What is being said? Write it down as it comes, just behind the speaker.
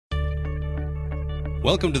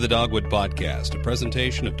Welcome to the Dogwood Podcast, a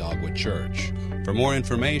presentation of Dogwood Church. For more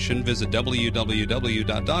information, visit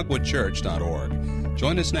www.dogwoodchurch.org.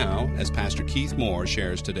 Join us now as Pastor Keith Moore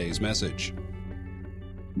shares today's message.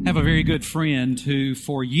 I have a very good friend who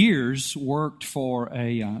for years worked for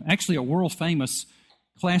actually a world-famous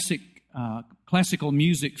classical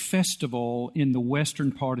music festival in the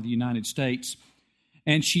western part of the United States.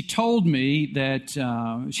 And she told me that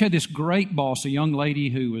she had this great boss, a young lady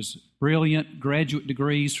who was brilliant, graduate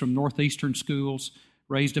degrees from Northeastern schools,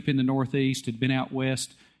 raised up in the Northeast, had been out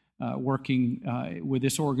west working with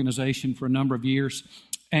this organization for a number of years.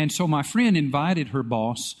 And so my friend invited her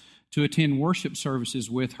boss to attend worship services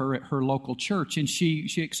with her at her local church, and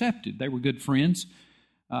she accepted. They were good friends.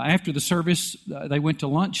 After the service, they went to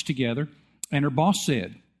lunch together, and her boss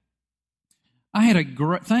said,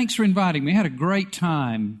 thanks for inviting me. I had a great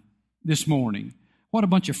time this morning. What a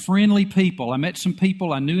bunch of friendly people. I met some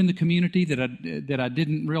people I knew in the community that I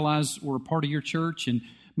didn't realize were a part of your church, and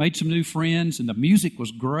made some new friends, and the music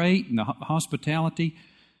was great, and the hospitality.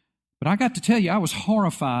 But I got to tell you, I was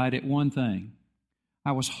horrified at one thing.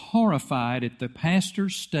 I was horrified at the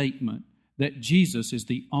pastor's statement that Jesus is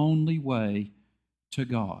the only way to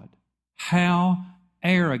God. How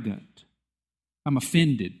arrogant. I'm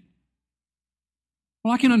offended.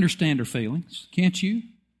 Well, I can understand her feelings, can't you?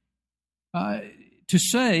 To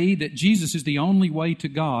say that Jesus is the only way to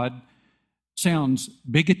God sounds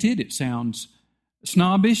bigoted, it sounds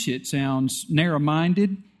snobbish, it sounds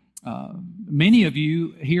narrow-minded. Many of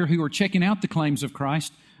you here who are checking out the claims of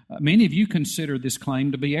Christ, many of you consider this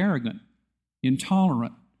claim to be arrogant,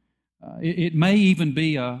 intolerant. It may even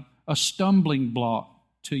be a stumbling block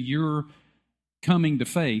to your coming to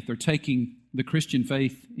faith or taking the Christian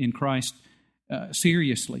faith in Christ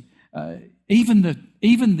seriously. Even the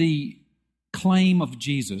claim of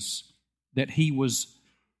Jesus that he was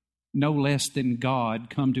no less than God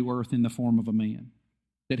come to earth in the form of a man,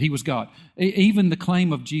 that he was God. Even the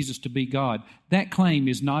claim of Jesus to be God, that claim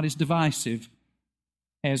is not as divisive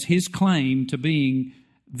as his claim to being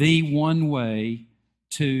the one way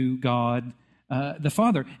to God the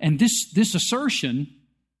Father. And this assertion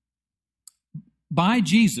by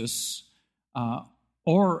Jesus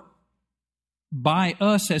or by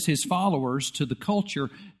us as his followers to the culture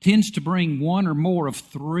tends to bring one or more of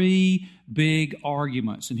three big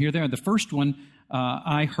arguments. And here they are. The first one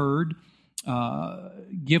I heard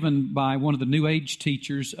given by one of the New Age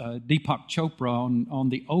teachers, Deepak Chopra, on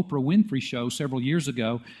the Oprah Winfrey Show several years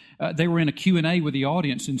ago. They were in a Q&A with the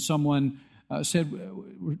audience, and someone said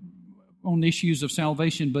on issues of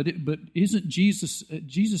salvation, but isn't Jesus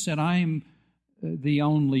said, I am the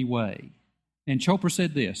only way. And Chopra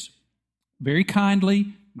said this, very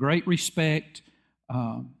kindly, great respect,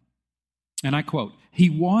 and I quote, he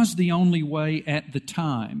was the only way at the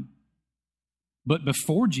time, but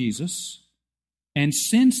before Jesus and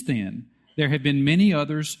since then, there have been many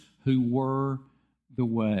others who were the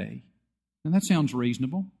way. And that sounds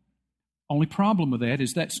reasonable. Only problem with that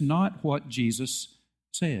is that's not what Jesus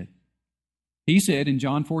said. He said in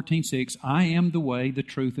John 14:6, I am the way, the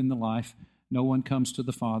truth, and the life. No one comes to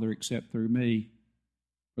the Father except through me.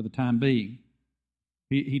 For the time being,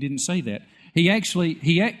 he didn't say that. He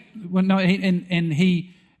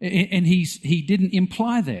didn't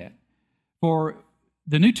imply that. For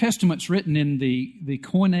the New Testament's written in the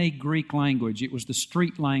Koine Greek language. It was the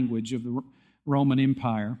street language of the Roman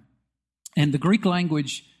Empire, and the Greek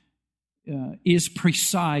language is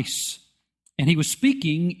precise. And he was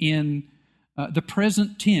speaking in the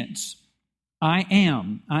present tense. I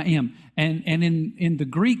am, and in the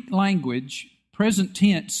Greek language, present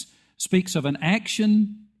tense speaks of an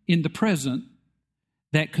action in the present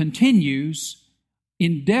that continues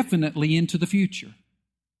indefinitely into the future.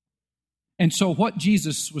 And so what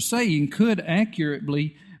Jesus was saying could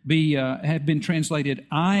accurately have been translated,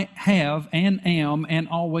 I have and am and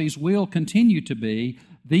always will continue to be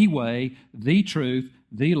the way, the truth,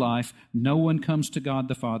 the life. No one comes to God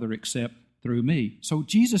the Father except through me. So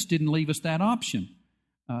Jesus didn't leave us that option.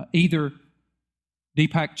 Either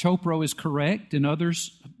Deepak Chopra is correct, and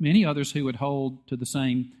many others who would hold to the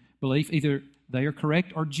same belief, either they are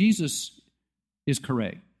correct or Jesus is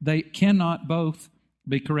correct. They cannot both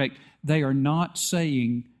be correct. They are not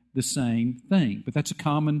saying the same thing, but that's a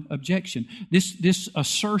common objection. This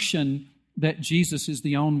assertion that Jesus is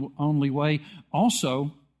the only way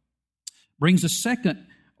also brings a second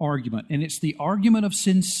argument, and it's the argument of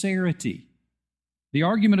sincerity. The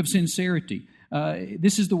argument of sincerity.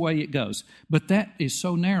 This is the way it goes. But that is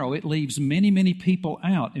so narrow, it leaves many, many people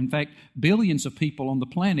out. In fact, billions of people on the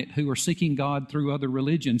planet who are seeking God through other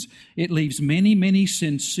religions. It leaves many, many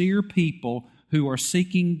sincere people who are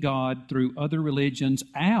seeking God through other religions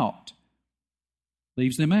out.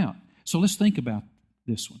 Leaves them out. So let's think about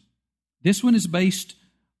this one. This one is based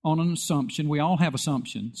on an assumption. We all have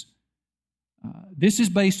assumptions. This is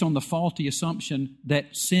based on the faulty assumption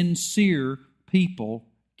that sincere people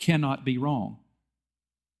cannot be wrong.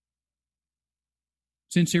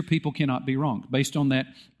 Sincere people cannot be wrong, based on that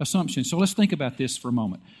assumption. So let's think about this for a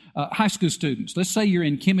moment. High school students, let's say you're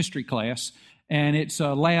in chemistry class, and it's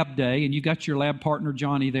a lab day, and you got your lab partner,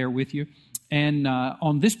 Johnny, there with you. And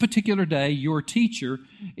on this particular day, your teacher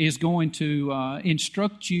is going to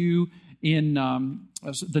instruct you in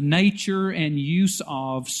the nature and use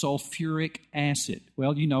of sulfuric acid.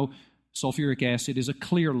 Well, you know, sulfuric acid is a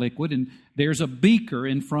clear liquid, and there's a beaker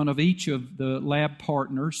in front of each of the lab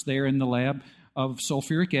partners there in the lab of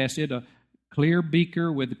sulfuric acid, a clear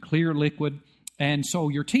beaker with a clear liquid. And so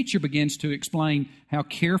your teacher begins to explain how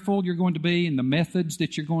careful you're going to be and the methods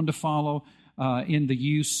that you're going to follow in the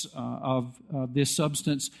use of this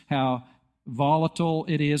substance, how volatile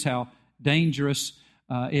it is, how dangerous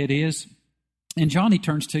it is. And Johnny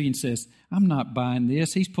turns to you and says, I'm not buying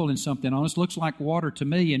this. He's pulling something on us. Looks like water to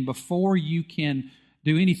me. And before you can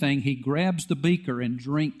do anything, he grabs the beaker and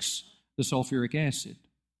drinks the sulfuric acid.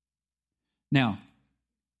 Now,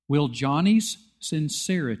 will Johnny's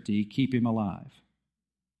sincerity keep him alive?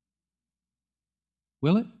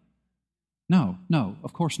 Will it? No,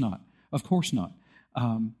 of course not. Of course not.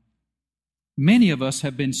 Many of us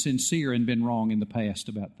have been sincere and been wrong in the past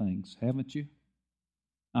about things, haven't you?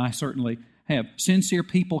 I certainly have. Sincere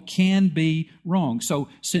people can be wrong. So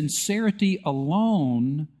sincerity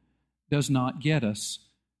alone does not get us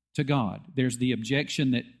to God. There's the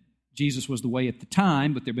objection that Jesus was the way at the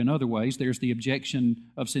time, but there have been other ways. There's the objection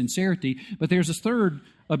of sincerity. But there's a third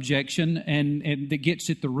objection, and that gets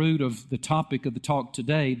at the root of the topic of the talk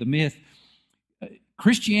today, the myth.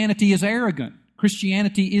 Christianity is arrogant.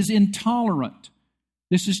 Christianity is intolerant.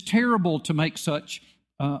 This is terrible to make such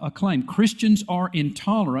a claim. Christians are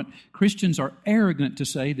intolerant. Christians are arrogant to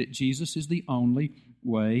say that Jesus is the only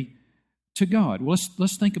way to God. Well,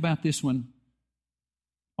 let's think about this one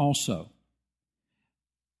also.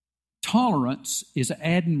 Tolerance is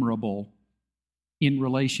admirable in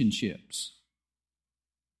relationships.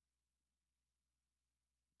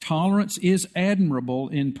 Tolerance is admirable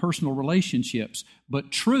in personal relationships,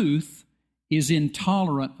 but truth is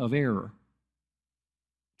intolerant of error.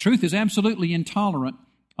 Truth is absolutely intolerant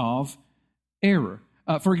of error.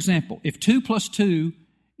 For example, if 2 plus 2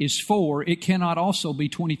 is 4, it cannot also be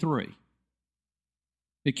 23.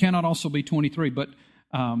 It cannot also be 23, but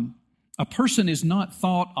a person is not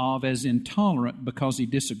thought of as intolerant because he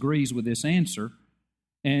disagrees with this answer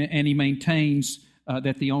and he maintains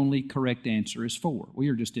that the only correct answer is 4. We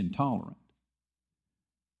are just intolerant.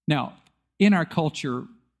 Now, in our culture,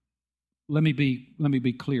 let me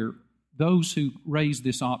be clear. Those who raise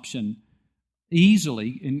this option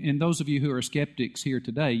easily, and those of you who are skeptics here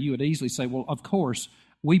today, you would easily say, well, of course,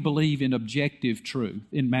 we believe in objective truth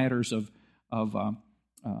in matters of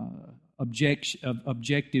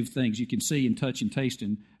objective things you can see and touch and taste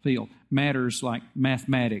and feel, matters like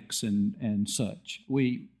mathematics and such.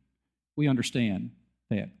 We understand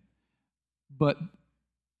that. But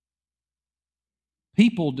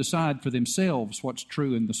people decide for themselves what's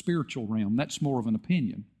true in the spiritual realm. That's more of an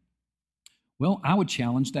opinion. Well, I would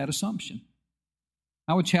challenge that assumption.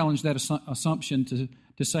 I would challenge that assumption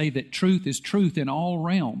to say that truth is truth in all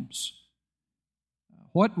realms.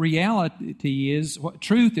 What reality is, what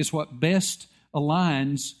truth is what best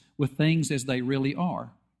aligns with things as they really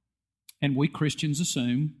are. And we Christians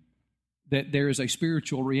assume that there is a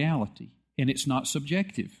spiritual reality, and it's not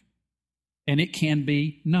subjective, and it can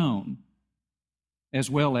be known, as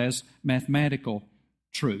well as mathematical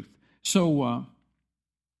truth. So,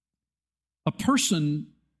 a person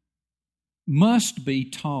must be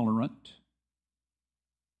tolerant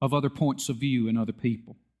of other points of view in other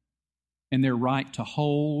people and their right to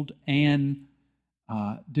hold and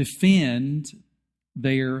defend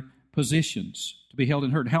their positions, to be held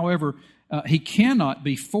and heard. However, he cannot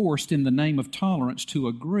be forced in the name of tolerance to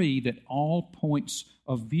agree that all points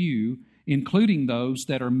of view, including those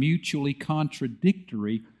that are mutually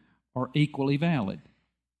contradictory, are equally valid.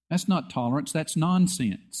 That's not tolerance, that's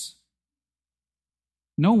nonsense.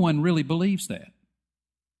 No one really believes that.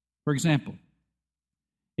 For example,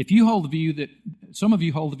 if you hold the view that, some of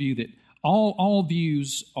you hold the view that all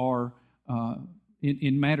views are,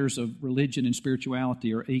 in matters of religion and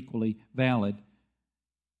spirituality, are equally valid.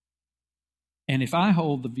 And if I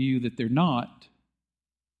hold the view that they're not,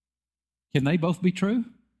 can they both be true?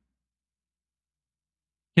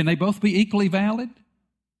 Can they both be equally valid?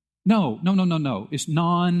 No. It's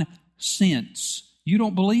nonsense. sense. You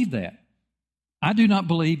don't believe that. I do not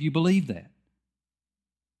believe you believe that.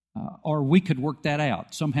 Or we could work that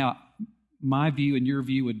out. Somehow my view and your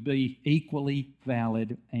view would be equally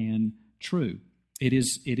valid and true. It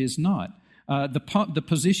is not. The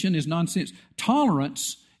position is nonsense.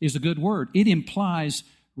 Tolerance is a good word. It implies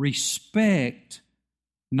respect,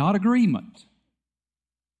 not agreement.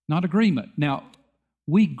 Not agreement. Now,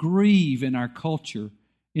 we grieve in our culture,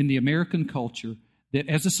 in the American culture, that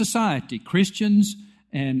as a society, Christians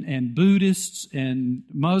and Buddhists and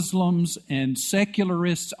Muslims and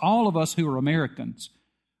secularists, all of us who are Americans,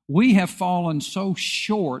 we have fallen so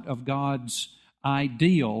short of God's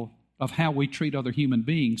ideal of how we treat other human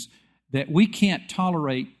beings that we can't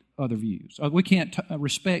tolerate other views. We can't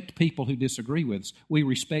respect people who disagree with us. We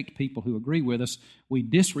respect people who agree with us. We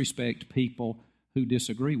disrespect people who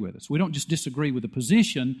disagree with us. We don't just disagree with the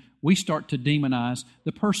position, we start to demonize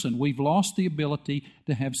the person. We've lost the ability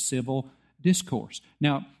to have civil discourse.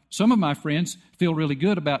 Now, some of my friends feel really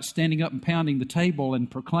good about standing up and pounding the table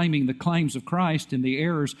and proclaiming the claims of Christ and the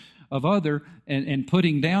errors of others and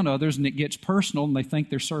putting down others, and it gets personal and they think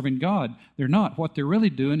they're serving God. They're not. What they're really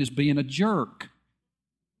doing is being a jerk.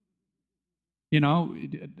 You know,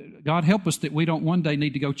 God help us that we don't one day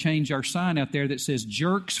need to go change our sign out there that says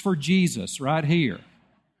 "Jerks for Jesus" right here.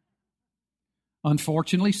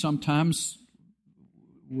 Unfortunately, sometimes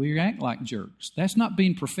we act like jerks. That's not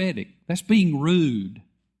being prophetic. That's being rude.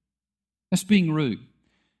 That's being rude.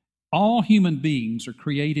 All human beings are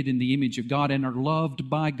created in the image of God and are loved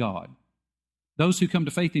by God. Those who come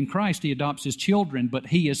to faith in Christ, He adopts as children, but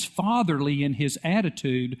He is fatherly in His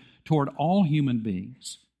attitude toward all human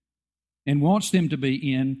beings and wants them to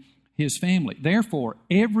be in His family. Therefore,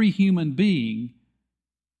 every human being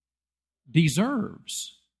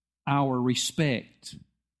deserves our respect.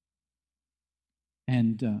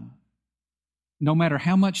 And no matter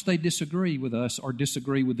how much they disagree with us or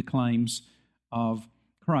disagree with the claims of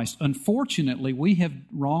Christ. Unfortunately, we have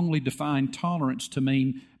wrongly defined tolerance to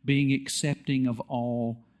mean being accepting of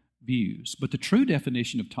all views. But the true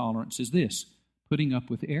definition of tolerance is this: putting up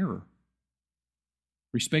with error.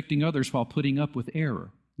 Respecting others while putting up with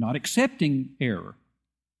error, not accepting error.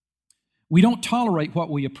 We don't tolerate what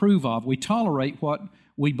we approve of. We tolerate what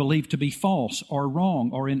we believe to be false or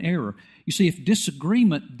wrong or in error. You see, if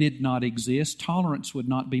disagreement did not exist, tolerance would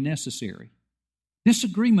not be necessary.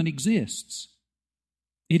 Disagreement exists.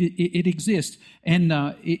 It exists. And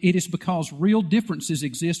it is because real differences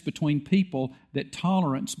exist between people that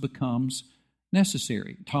tolerance becomes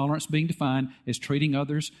necessary. Tolerance being defined as treating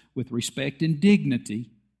others with respect and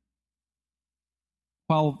dignity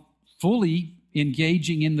while fully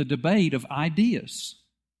engaging in the debate of ideas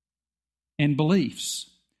and beliefs.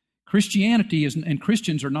 Christianity and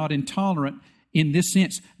Christians are not intolerant in this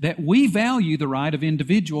sense that we value the right of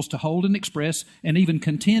individuals to hold and express and even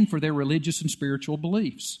contend for their religious and spiritual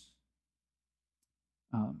beliefs.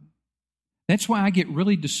 That's why I get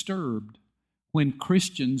really disturbed when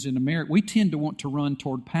Christians in America, we tend to want to run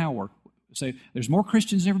toward power. Say, there's more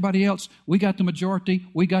Christians than everybody else. We got the majority.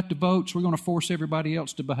 We got the votes. We're going to force everybody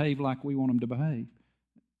else to behave like we want them to behave.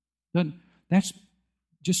 That's,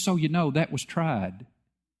 just so you know, that was tried.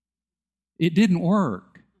 It didn't work.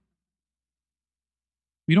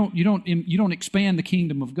 You don't expand the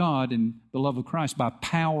kingdom of God and the love of Christ by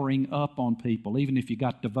powering up on people, even if you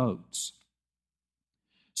got the votes.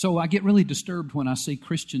 So I get really disturbed when I see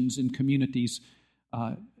Christians in communities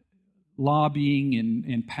lobbying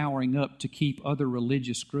and powering up to keep other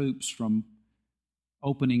religious groups from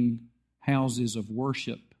opening houses of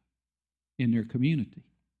worship in their community.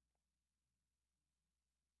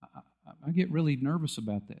 I get really nervous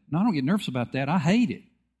about that. No, I don't get nervous about that. I hate it.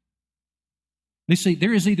 You see,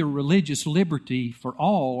 there is either religious liberty for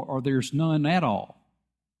all or there's none at all.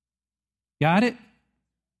 Got it?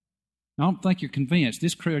 I don't think you're convinced.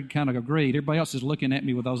 This crowd kind of agreed. Everybody else is looking at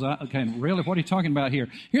me with those eyes. Okay, really? What are you talking about here?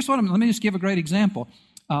 Here's what let me just give a great example.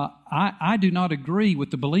 I do not agree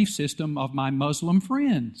with the belief system of my Muslim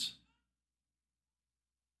friends.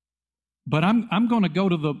 But I'm going to go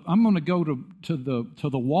to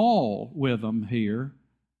the wall with them here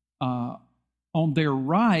on their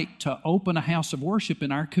right to open a house of worship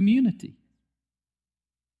in our community.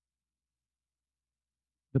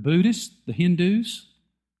 The Buddhists, the Hindus.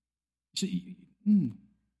 See,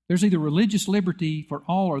 there's either religious liberty for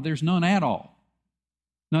all or there's none at all.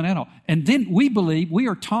 None at all. And then we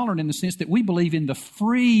are tolerant in the sense that we believe in the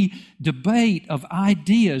free debate of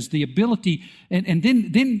ideas, the ability, and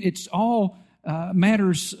then it's all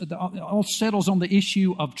matters, all settles on the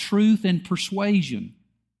issue of truth and persuasion.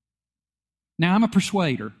 Now, I'm a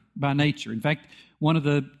persuader by nature. In fact, one of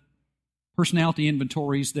the personality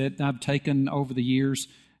inventories that I've taken over the years.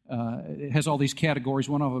 It has all these categories.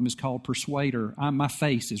 One of them is called persuader. My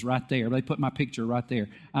face is right there. They put my picture right there.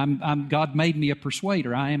 God made me a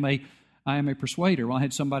persuader. I am a persuader. Well, I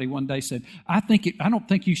had somebody one day said, I don't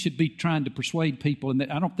think you should be trying to persuade people. And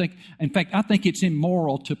in fact, I think it's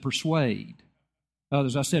immoral to persuade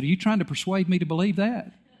others. I said, are you trying to persuade me to believe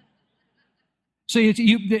that? See,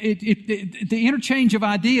 the interchange of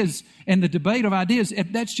ideas and the debate of ideas,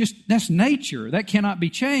 that's nature. That cannot be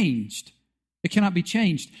changed. It cannot be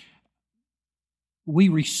changed. We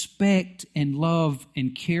respect and love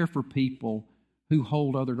and care for people who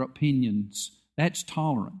hold other opinions. That's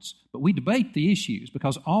tolerance. But we debate the issues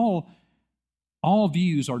because all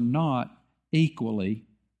views are not equally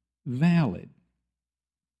valid.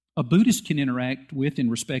 A Buddhist can interact with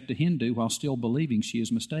and respect a Hindu while still believing she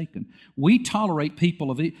is mistaken. We tolerate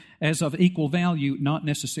people as of equal value, not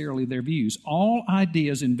necessarily their views. All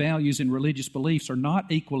ideas and values and religious beliefs are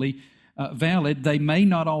not equally valid. They may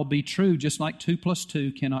not all be true, just like 2 +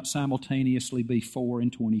 2 cannot simultaneously be 4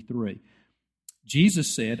 and 23.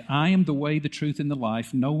 Jesus said, I am the way, the truth, and the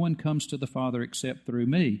life. No one comes to the Father except through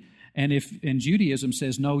me. And Judaism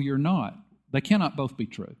says, no, you're not. They cannot both be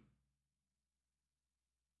true.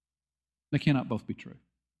 They cannot both be true.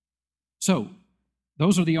 So,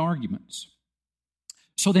 those are the arguments.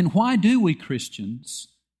 So then why do we Christians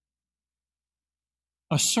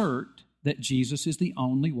assert that Jesus is the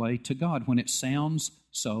only way to God when it sounds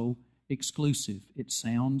so exclusive? It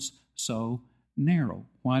sounds so narrow.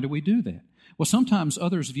 Why do we do that? Well, sometimes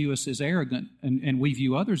others view us as arrogant, and we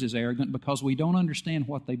view others as arrogant because we don't understand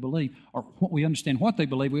what they believe. Or we understand what they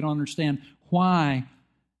believe, we don't understand why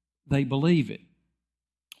they believe it.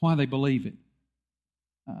 Why they believe it.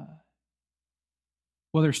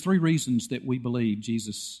 Well, there's 3 reasons that we believe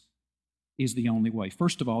Jesus is the only way.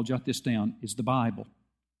 First of all, jot this down, is the Bible.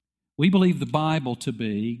 We believe the Bible to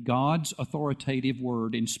be God's authoritative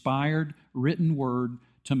word, inspired, written word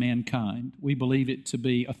to mankind. We believe it to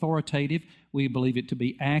be authoritative. We believe it to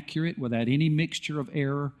be accurate without any mixture of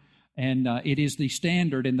error. And it is the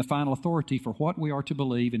standard and the final authority for what we are to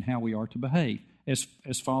believe and how we are to behave.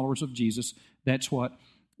 As followers of Jesus, that's what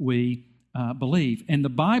we believe. And the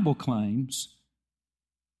Bible claims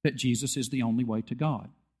that Jesus is the only way to God.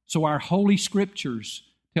 So our Holy Scriptures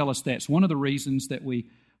tell us that's one of the reasons that we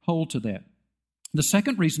hold to that. The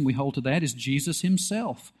second reason we hold to that is Jesus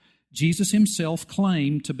Himself. Jesus Himself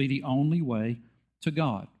claimed to be the only way to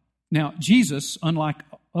God. Now, Jesus, unlike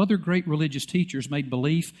other great religious teachers, made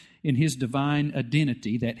belief in His divine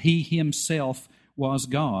identity, that He Himself was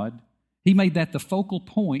God. He made that the focal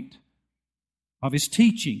point of His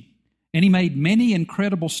teaching. And He made many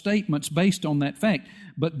incredible statements based on that fact.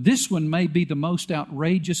 But this one may be the most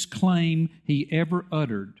outrageous claim He ever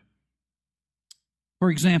uttered. For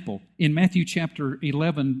example, in Matthew chapter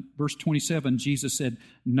 11, verse 27, Jesus said,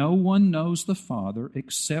 no one knows the Father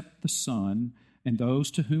except the Son, and those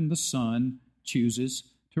to whom the Son chooses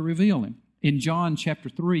to reveal Him. In John chapter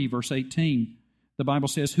 3, verse 18, the Bible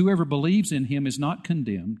says, whoever believes in Him is not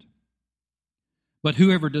condemned, but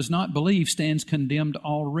whoever does not believe stands condemned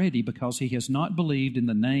already because he has not believed in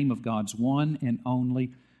the name of God's one and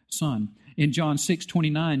only Son. In John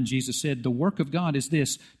 6:29, Jesus said, the work of God is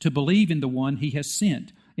this, to believe in the one He has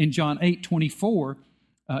sent. In John 8:24,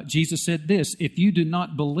 Jesus said this, if you do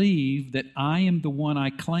not believe that I am the one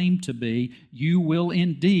I claim to be, you will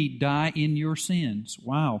indeed die in your sins.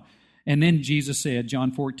 Wow. And then Jesus said,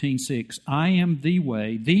 John 14:6, I am the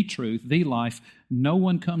way, the truth, the life. No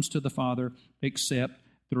one comes to the Father except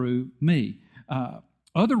through me.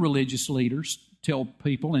 Other religious leaders told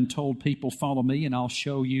people, follow me and I'll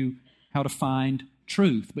show you how to find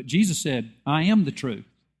truth. But Jesus said, I am the truth.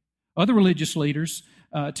 Other religious leaders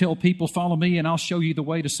tell people, follow me and I'll show you the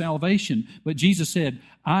way to salvation. But Jesus said,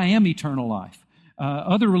 I am eternal life.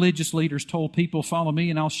 Other religious leaders told people, follow me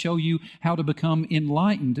and I'll show you how to become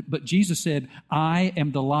enlightened. But Jesus said, I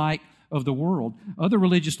am the light of the world. Other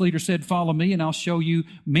religious leaders said, follow me and I'll show you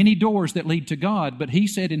many doors that lead to God. But He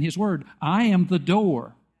said in His Word, I am the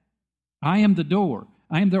door. I am the door.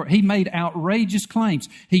 I am the door. He made outrageous claims.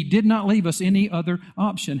 He did not leave us any other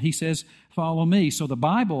option. He says, follow me. So the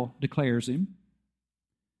Bible declares Him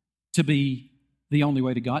to be the only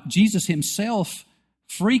way to God. Jesus Himself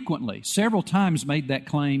frequently, several times, made that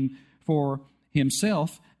claim for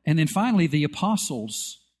Himself. And then finally, the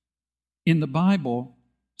apostles in the Bible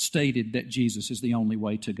stated that Jesus is the only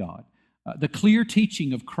way to God. The clear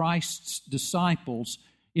teaching of Christ's disciples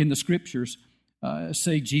in the Scriptures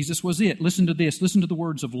say Jesus was it. Listen to this. Listen to the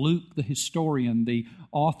words of Luke, the historian, the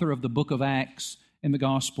author of the book of Acts and the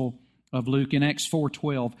Gospel of Luke. In Acts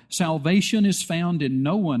 4:12, salvation is found in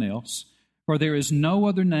no one else, For there is no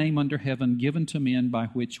other name under heaven given to men by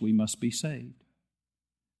which we must be saved.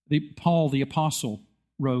 Paul the Apostle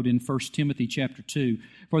wrote in 1 Timothy chapter 2,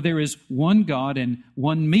 For there is one God and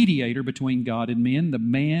one mediator between God and men, the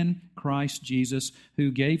man Christ Jesus,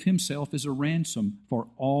 who gave himself as a ransom for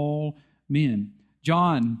all men.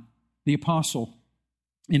 John the Apostle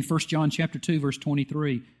in 1 John chapter 2, verse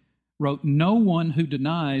 23, wrote, No one who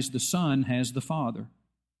denies the Son has the Father.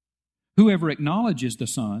 Whoever acknowledges the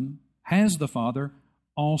Son has the Father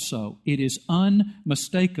also. It is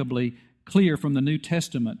unmistakably clear from the New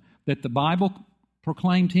Testament that the Bible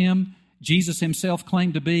proclaimed Him, Jesus Himself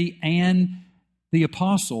claimed to be, and the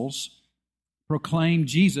apostles proclaimed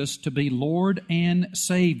Jesus to be Lord and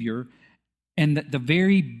Savior, and that the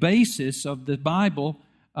very basis of the Bible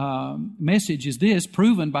message is this,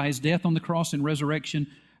 proven by His death on the cross and resurrection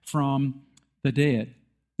from the dead.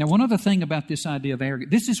 Now, one other thing about this idea of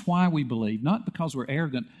arrogance, this is why we believe, not because we're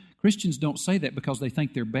arrogant. Christians don't say that because they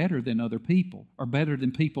think they're better than other people or better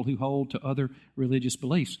than people who hold to other religious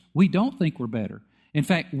beliefs. We don't think we're better. In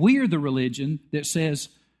fact, we are the religion that says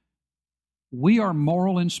we are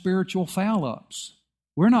moral and spiritual foul-ups.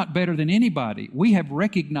 We're not better than anybody. We have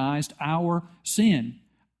recognized our sin.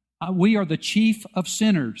 We are the chief of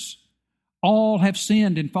sinners. All have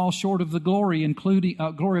sinned and fall short of the glory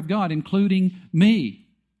of God, including me.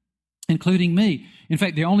 In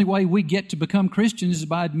fact, the only way we get to become Christians is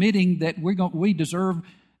by admitting that we deserve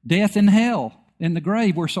death in hell, in the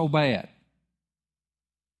grave. We're so bad.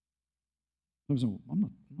 I'm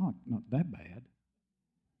not that bad.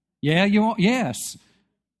 Yeah, you are. Yes.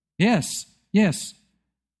 That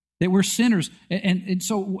we're sinners. And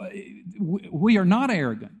so we are not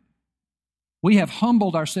arrogant. We have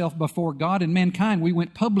humbled ourselves before God and mankind. We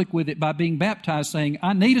went public with it by being baptized, saying,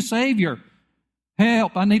 I need a Savior.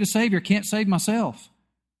 Help, I need a Savior. Can't save myself.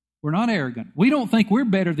 We're not arrogant. We don't think we're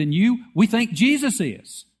better than you. We think Jesus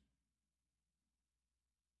is.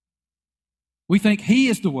 We think He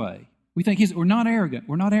is the way. We're not arrogant.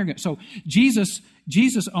 We're not arrogant. So Jesus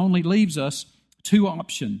only leaves us two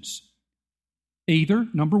options. Either,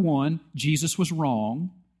 number one, Jesus was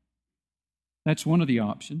wrong. That's one of the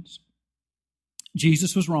options.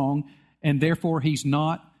 Jesus was wrong, and therefore He's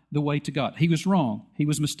not the way to God. He was wrong. He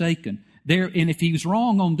was mistaken. And if He was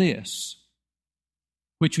wrong on this,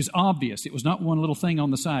 which was obvious, it was not one little thing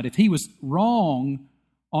on the side. If He was wrong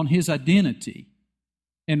on His identity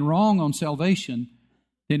and wrong on salvation,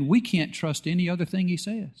 then we can't trust any other thing He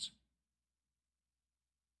says.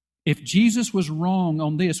 If Jesus was wrong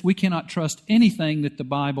on this, we cannot trust anything that the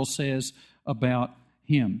Bible says about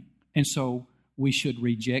Him. And so we should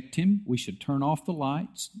reject Him. We should turn off the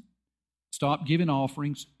lights, stop giving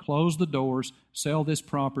offerings, close the doors, sell this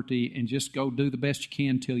property, and just go do the best you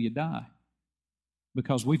can till you die,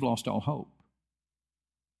 because we've lost all hope.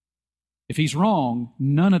 If He's wrong,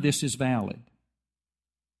 none of this is valid.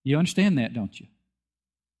 You understand that, don't you?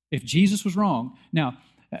 If Jesus was wrong, now,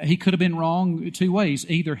 He could have been wrong two ways.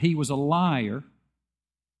 Either He was a liar,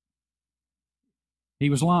 He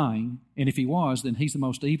was lying, and if He was, then He's the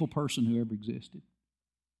most evil person who ever existed.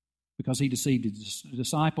 Because He deceived His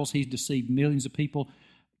disciples, He's deceived millions of people.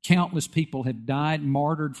 Countless people have died,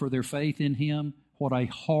 martyred for their faith in Him. What a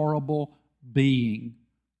horrible being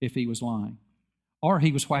if He was lying. Or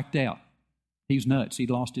He was whacked out. He was nuts. He'd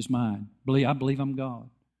lost his mind. I believe I'm God.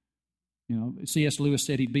 You know, C.S. Lewis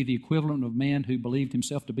said he'd be the equivalent of a man who believed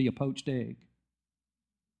himself to be a poached egg.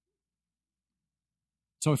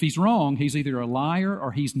 So if He's wrong, He's either a liar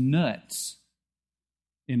or He's nuts,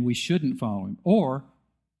 and we shouldn't follow Him. Or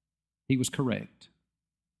He was correct.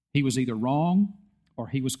 He was either wrong or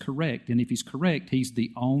He was correct. And if He's correct, He's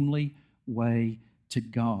the only way to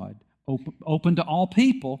God. Open to all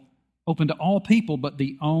people, but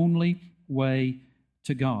the only way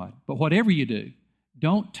to God. But whatever you do,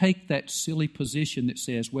 don't take that silly position that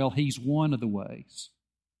says, well, He's one of the ways.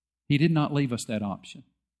 He did not leave us that option.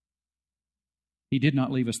 He did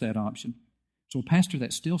not leave us that option. So, Pastor,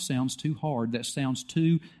 that still sounds too hard. That sounds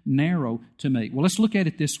too narrow to me. Well, let's look at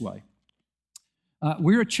it this way.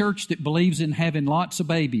 We're a church that believes in having lots of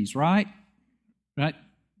babies, right? Right?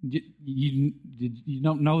 You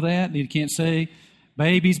don't know that? You can't say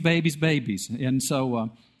babies. And so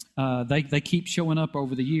they keep showing up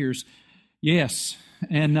over the years. Yes.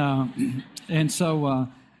 And so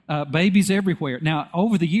babies everywhere. Now,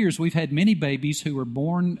 over the years, we've had many babies who were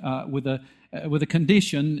born with a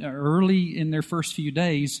condition early in their first few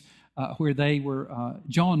days where they were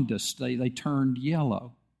jaundiced. They turned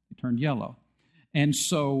yellow. And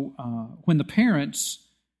so when the parents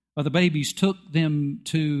of the babies took them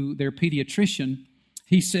to their pediatrician,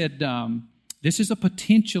 he said, this is a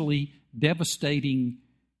potentially devastating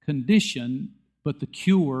condition, but the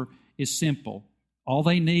cure is simple. All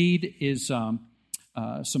they need is some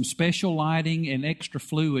special lighting and extra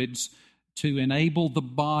fluids to enable the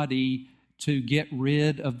body to get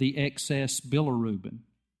rid of the excess bilirubin,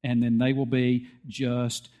 and then they will be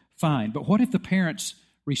just fine. But what if the parents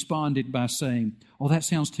responded by saying, "Oh, that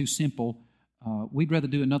sounds too simple. We'd rather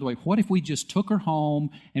do it another way. What if we just took her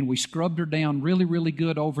home and we scrubbed her down really, really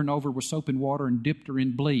good over and over with soap and water and dipped her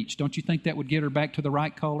in bleach? Don't you think that would get her back to the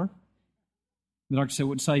right color?" The doctor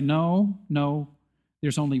would say, no,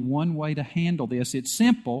 there's only one way to handle this. It's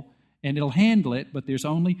simple, and it'll handle it, but there's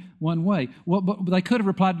only one way. Well, but they could have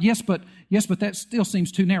replied, yes, but that still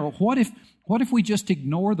seems too narrow. What if we just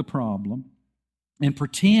ignore the problem and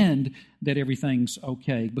pretend that everything's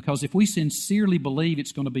okay? Because if we sincerely believe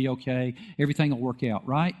it's going to be okay, everything will work out,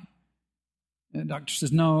 right? And the doctor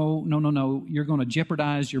says, no, you're going to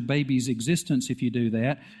jeopardize your baby's existence if you do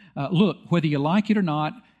that. Look, whether you like it or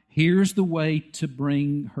not, here's the way to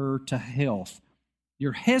bring her to health.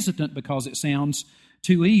 You're hesitant because it sounds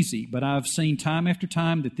too easy, but I've seen time after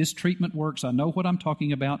time that this treatment works. I know what I'm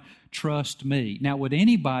talking about. Trust me. Now, would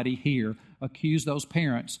anybody here accuse those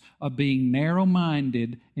parents of being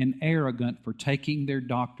narrow-minded and arrogant for taking their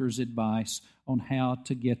doctor's advice on how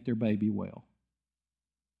to get their baby well?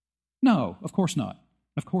 No, of course not.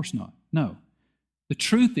 Of course not. No. The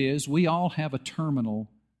truth is, we all have a terminal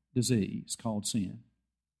disease called sin.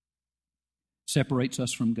 Separates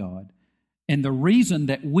us from God. And the reason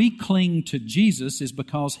that we cling to Jesus is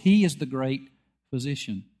because He is the great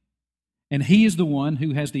physician. And He is the one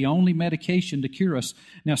who has the only medication to cure us.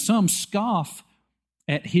 Now, some scoff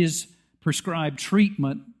at His prescribed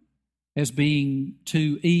treatment as being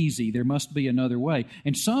too easy. There must be another way.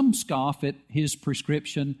 And some scoff at His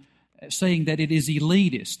prescription, saying that it is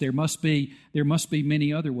elitist. There must be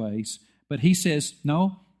many other ways. But He says,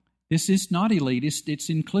 no, this is not elitist. It's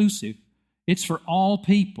inclusive. It's for all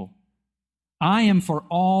people. I am for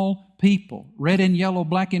all people, red and yellow,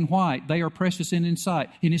 black and white. They are precious in His sight.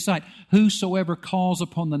 Whosoever calls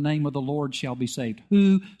upon the name of the Lord shall be saved.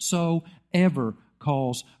 Whosoever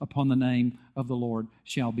calls upon the name of the Lord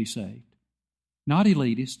shall be saved. Not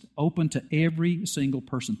elitist, open to every single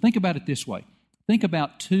person. Think about it this way. Think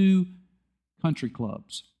about 2 country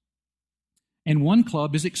clubs. And one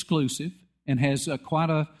club is exclusive and has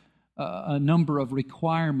quite a number of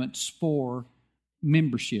requirements for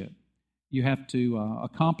membership. You have to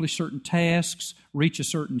accomplish certain tasks, reach a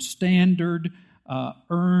certain standard,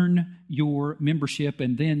 earn your membership,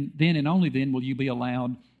 and then and only then will you be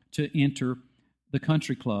allowed to enter the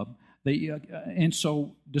country club. And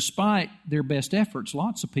so despite their best efforts,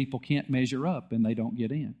 lots of people can't measure up and they don't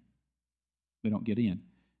get in. They don't get in.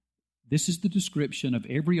 This is the description of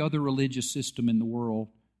every other religious system in the world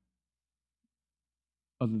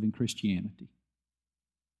other than Christianity.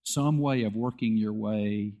 Some way of working your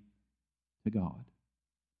way to God.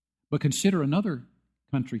 But consider another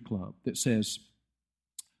country club that says,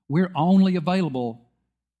 we're only available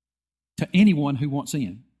to anyone who wants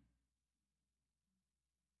in.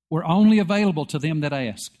 We're only available to them that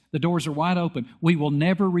ask. The doors are wide open. We will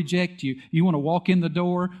never reject you. You want to walk in the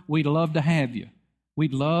door? We'd love to have you.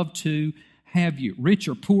 We'd love to have you. Rich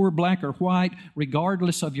or poor, black or white,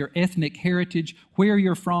 regardless of your ethnic heritage, where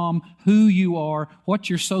you're from, who you are, what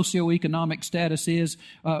your socioeconomic status is.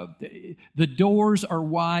 The doors are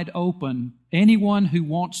wide open. Anyone who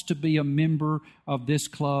wants to be a member of this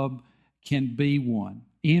club can be one.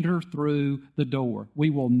 Enter through the door. We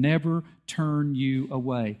will never turn you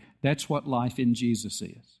away. That's what life in Jesus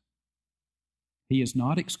is. He is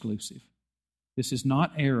not exclusive. This is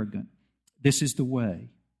not arrogant. This is the way.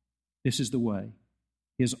 This is the way.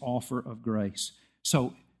 His offer of grace.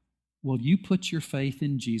 So, will you put your faith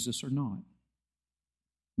in Jesus or not?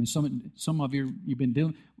 I mean, some of you, you've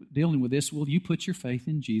been dealing with this. Will you put your faith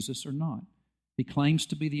in Jesus or not? He claims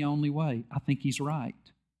to be the only way. I think he's right.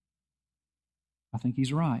 I think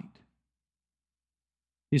he's right.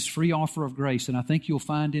 His free offer of grace, and I think you'll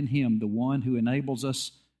find in Him the one who enables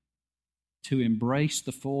us to embrace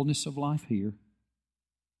the fullness of life here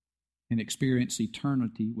and experience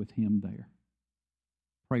eternity with Him there.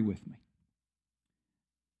 Pray with me.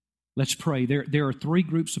 Let's pray. There are 3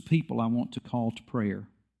 groups of people I want to call to prayer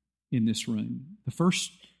in this room. The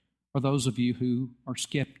first are those of you who are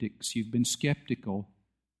skeptics. You've been skeptical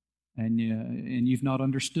and you've not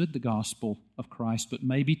understood the gospel of Christ, but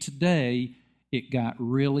maybe today it got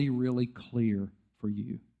really, really clear for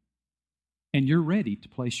you. And you're ready to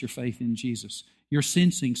place your faith in Jesus. You're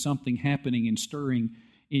sensing something happening and stirring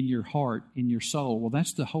in your heart, in your soul. Well,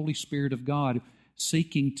 that's the Holy Spirit of God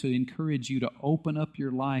seeking to encourage you to open up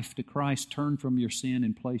your life to Christ, turn from your sin,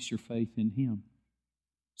 and place your faith in Him.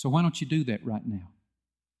 So why don't you do that right now?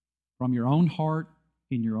 From your own heart,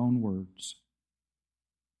 in your own words.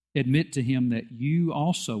 Admit to Him that you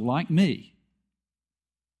also, like me,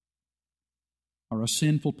 are a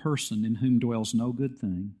sinful person in whom dwells no good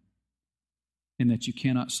thing, and that you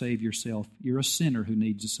cannot save yourself. You're a sinner who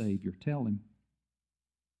needs a Savior. Tell Him.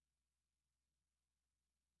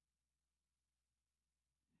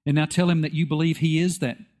 And now tell Him that you believe He is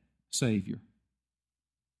that Savior.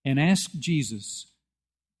 And ask Jesus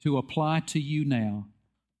to apply to you now,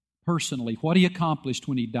 personally, what He accomplished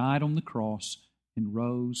when He died on the cross and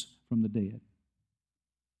rose from the dead.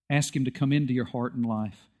 Ask Him to come into your heart and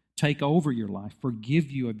life, take over your life, forgive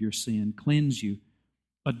you of your sin, cleanse you,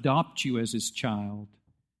 adopt you as His child,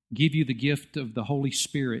 give you the gift of the Holy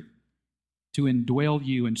Spirit to indwell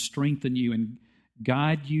you and strengthen you and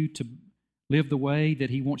guide you to live the way that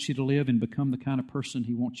He wants you to live and become the kind of person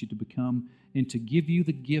He wants you to become, and to give you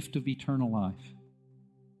the gift of eternal life.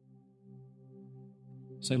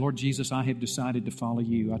 Say, Lord Jesus, I have decided to follow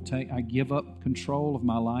you. I give up control of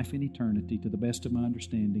my life in eternity to the best of my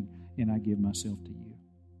understanding, and I give myself to you.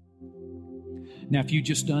 Now, if you've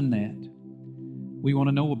just done that, we want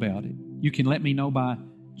to know about it. You can let me know by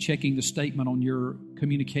checking the statement on your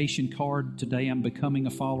communication card. Today I'm becoming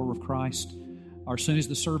a follower of Christ. Or as soon as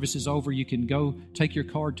the service is over, you can go take your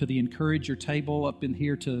card to the Encourager table up in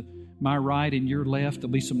here to my right and your left.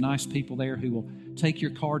 There'll be some nice people there who will take your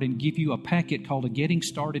card and give you a packet called a Getting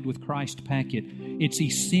Started with Christ packet. It's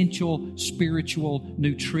essential spiritual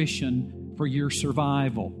nutrition for your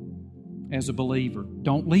survival as a believer.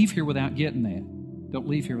 Don't leave here without getting that. Don't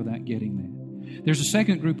leave here without getting that. There's a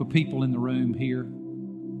second group of people in the room here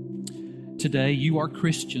today. You are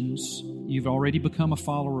Christians. You've already become a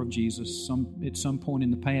follower of Jesus at some point in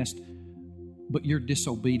the past, but you're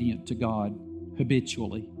disobedient to God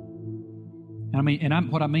habitually.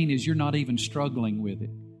 What I mean is you're not even struggling with it.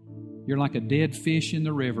 You're like a dead fish in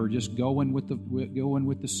the river, just going with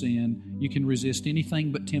the sin. You can resist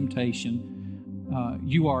anything but temptation.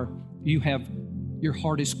 Your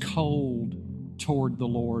heart is cold toward the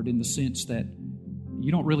Lord in the sense that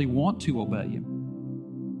you don't really want to obey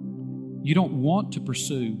Him. You don't want to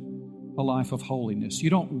pursue a life of holiness. You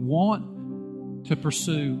don't want to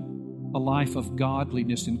pursue a life of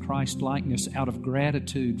godliness and Christ-likeness out of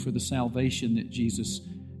gratitude for the salvation that Jesus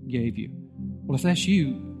gave you. Well, if that's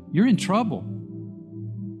you, you're in trouble.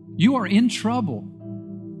 You are in trouble.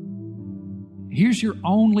 Here's your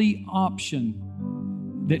only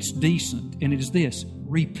option that's decent, and it is this: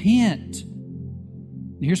 repent.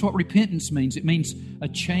 And here's what repentance means. It means a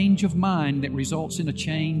change of mind that results in a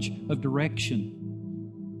change of direction.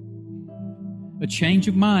 A change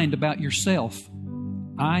of mind about yourself.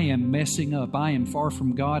 I am messing up. I am far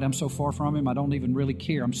from God. I'm so far from Him, I don't even really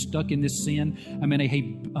care. I'm stuck in this sin. I'm in a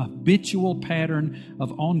habitual pattern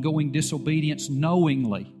of ongoing disobedience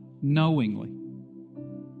knowingly.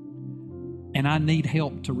 And I need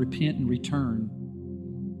help to repent and return.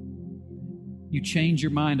 You change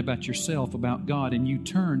your mind about yourself, about God, and you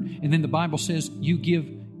turn. And then the Bible says you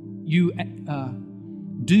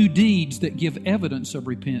do deeds that give evidence of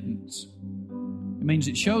repentance. It means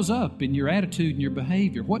it shows up in your attitude and your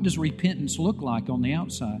behavior. What does repentance look like on the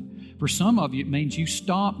outside? For some of you, it means you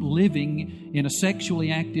stop living in a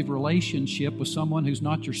sexually active relationship with someone who's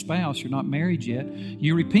not your spouse. You're not married yet.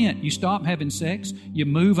 You repent. You stop having sex. You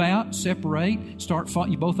move out, separate.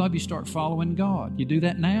 Both of you start following God. You do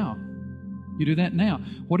that now. You do that now.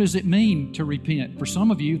 What does it mean to repent? For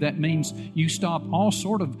some of you, that means you stop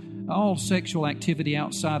all sexual activity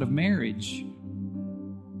outside of marriage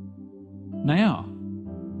now.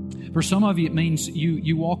 For some of you, it means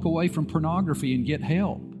you walk away from pornography and get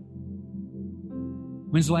help.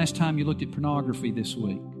 When's the last time you looked at pornography this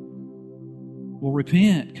week? Well,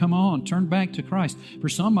 repent. Come on, turn back to Christ. For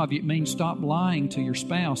some of you, it means stop lying to your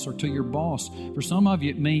spouse or to your boss. For some of you,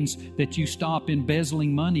 it means that you stop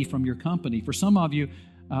embezzling money from your company. For some of you,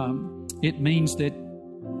 it means that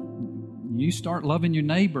you start loving your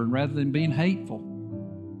neighbor rather than being hateful.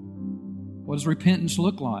 What does repentance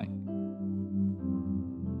look like?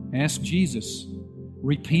 Ask Jesus.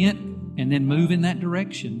 Repent and then move in that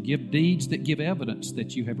direction. Give deeds that give evidence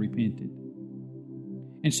that you have repented.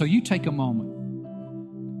 And so you take a moment.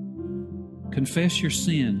 Confess your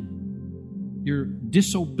sin, your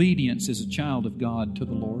disobedience as a child of God to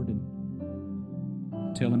the Lord,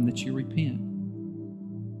 and tell Him that you repent.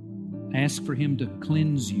 Ask for Him to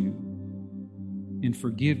cleanse you and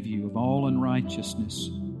forgive you of all unrighteousness,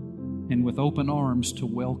 and with open arms to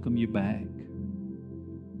welcome you back.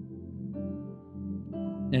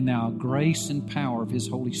 And now grace and power of His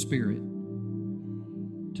Holy Spirit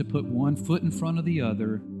to put one foot in front of the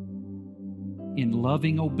other in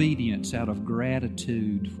loving obedience out of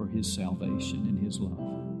gratitude for His salvation and His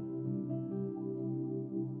love.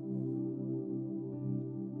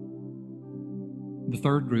 The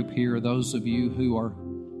third group here are those of you who are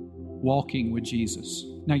walking with Jesus.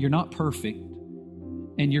 Now, you're not perfect,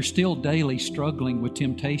 and you're still daily struggling with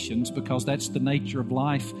temptations because that's the nature of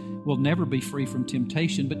life. We'll never be free from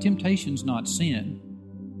temptation, but temptation's not sin.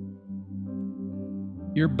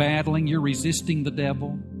 You're battling, you're resisting the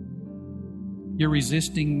devil. You're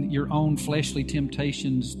resisting your own fleshly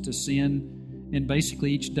temptations to sin. And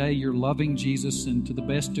basically each day you're loving Jesus, and to the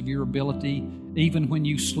best of your ability, even when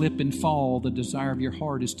you slip and fall, the desire of your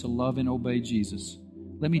heart is to love and obey Jesus.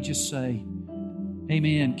 Let me just say,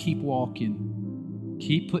 amen. Keep walking.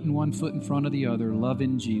 Keep putting one foot in front of the other,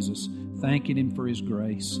 loving Jesus, thanking Him for His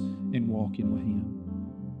grace, and walking with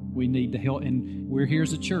Him. We need to help, and we're here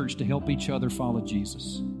as a church to help each other follow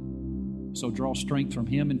Jesus. So draw strength from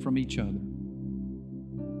Him and from each other.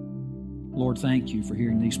 Lord, thank You for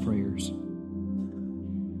hearing these prayers.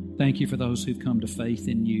 Thank You for those who've come to faith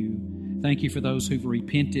in You. Thank You for those who've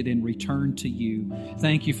repented and returned to You.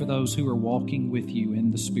 Thank You for those who are walking with You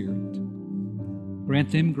in the Spirit.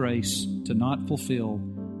 Grant them grace to not fulfill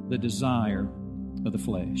the desire of the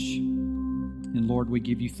flesh. And Lord, we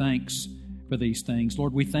give You thanks for these things.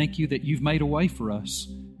 Lord, we thank You that You've made a way for us.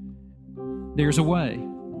 There's a way.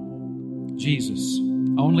 Jesus.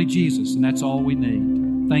 Only Jesus, and that's all we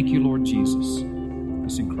need. Thank You, Lord Jesus.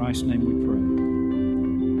 It's in Christ's name we pray.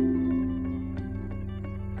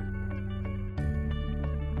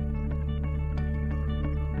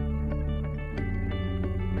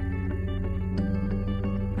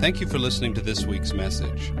 Thank you for listening to this week's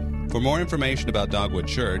message. For more information about Dogwood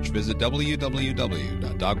Church, visit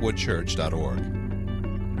www.dogwoodchurch.org.